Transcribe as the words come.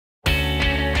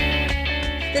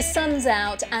The sun's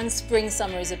out and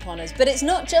spring-summer is upon us, but it's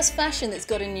not just fashion that's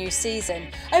got a new season.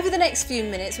 Over the next few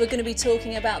minutes we're going to be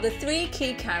talking about the three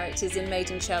key characters in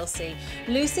Made in Chelsea,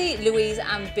 Lucy, Louise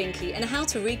and Binky, and how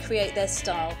to recreate their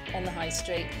style on the high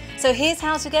street. So here's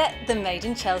how to get the Made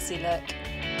in Chelsea look.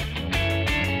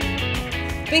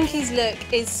 Binky's look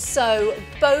is so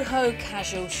boho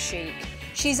casual chic.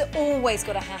 She's always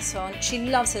got a hat on, she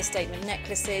loves her statement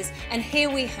necklaces, and here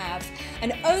we have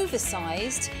an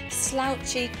oversized,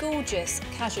 slouchy, gorgeous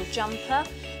casual jumper,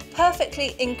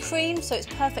 perfectly in cream, so it's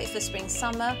perfect for spring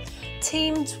summer,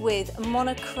 teamed with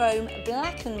monochrome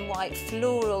black and white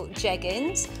floral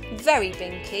jeggings, very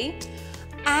Binky.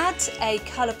 Add a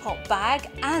Colourpop bag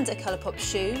and a Colourpop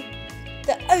shoe,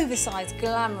 the oversized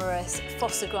glamorous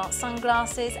Foster Grant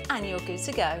sunglasses, and you're good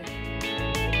to go.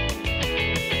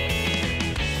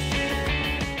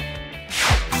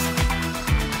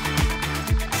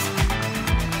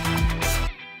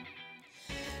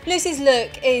 Lucy's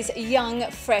look is young,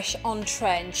 fresh, on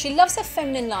trend. She loves her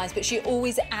feminine lines, but she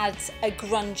always adds a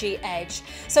grungy edge.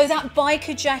 So that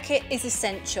biker jacket is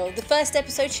essential. The first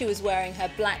episode she was wearing her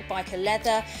black biker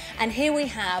leather, and here we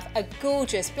have a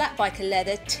gorgeous black biker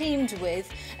leather teamed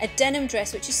with a denim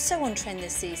dress, which is so on trend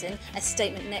this season, a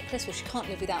statement necklace, well she can't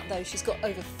live without those, she's got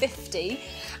over 50,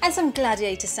 and some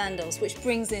gladiator sandals, which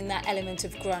brings in that element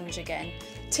of grunge again.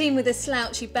 Team with a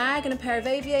slouchy bag and a pair of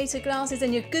aviator glasses,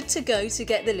 and you're good to go to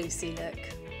get the Lucy look.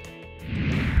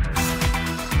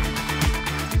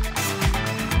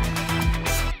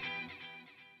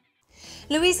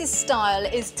 Louise's style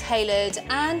is tailored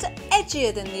and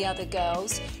edgier than the other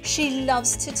girls. She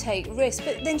loves to take risks,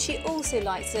 but then she also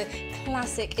likes a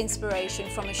classic inspiration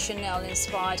from a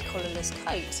Chanel-inspired collarless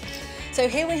coat. So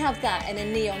here we have that in a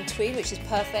neon tweed, which is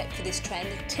perfect for this trend,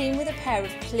 teamed with a pair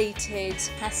of pleated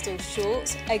pastel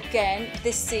shorts. Again,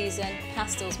 this season,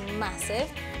 pastel's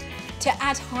massive. To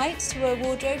add height to her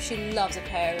wardrobe, she loves a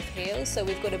pair of heels, so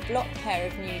we've got a block pair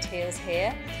of nude heels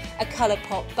here, a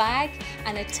Colourpop bag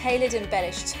and a tailored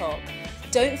embellished top.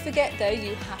 Don't forget though,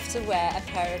 you have to wear a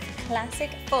pair of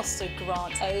classic Foster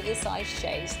Grant oversized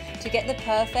shades to get the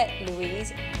perfect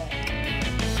Louise look.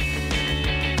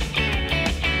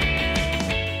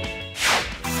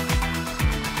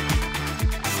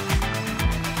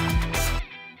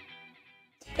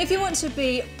 If you want to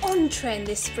be on trend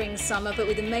this spring summer but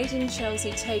with a Made in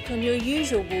Chelsea take on your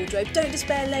usual wardrobe, don't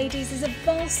despair ladies, there's a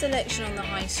vast selection on the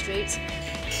high street.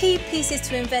 Key pieces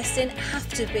to invest in have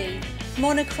to be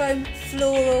monochrome,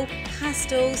 floral,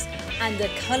 pastels and the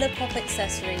Colourpop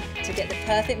accessory to get the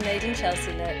perfect Made in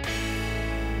Chelsea look.